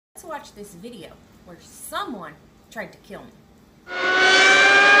Let's watch this video where someone tried to kill me.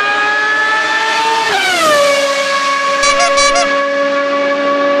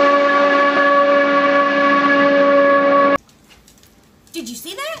 Did you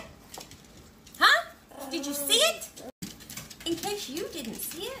see that? Huh? Did you see it? In case you didn't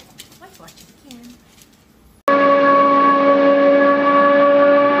see it, let's watch it again.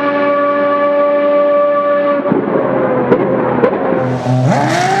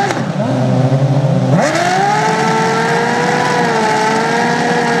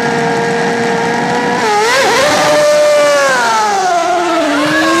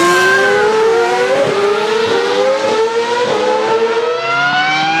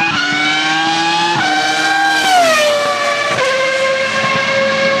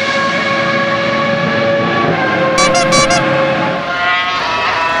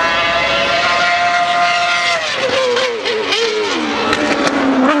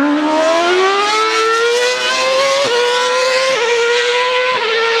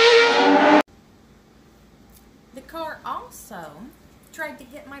 The car also tried to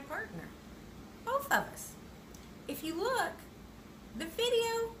hit my partner. Both of us. If you look, the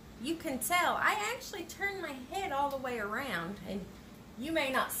video, you can tell I actually turned my head all the way around, and you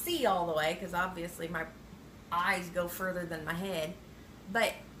may not see all the way because obviously my eyes go further than my head,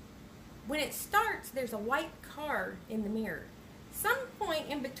 but when it starts, there's a white car in the mirror. Some point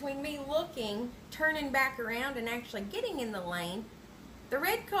in between me looking, turning back around, and actually getting in the lane, the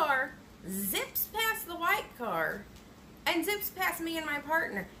red car zips past the white car and zips past me and my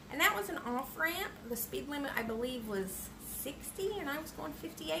partner. And that was an off-ramp. The speed limit, I believe, was 60 and I was going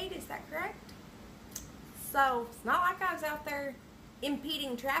 58. Is that correct? So it's not like I was out there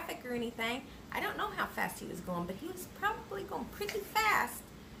impeding traffic or anything. I don't know how fast he was going, but he was probably going pretty fast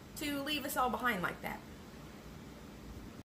to leave us all behind like that.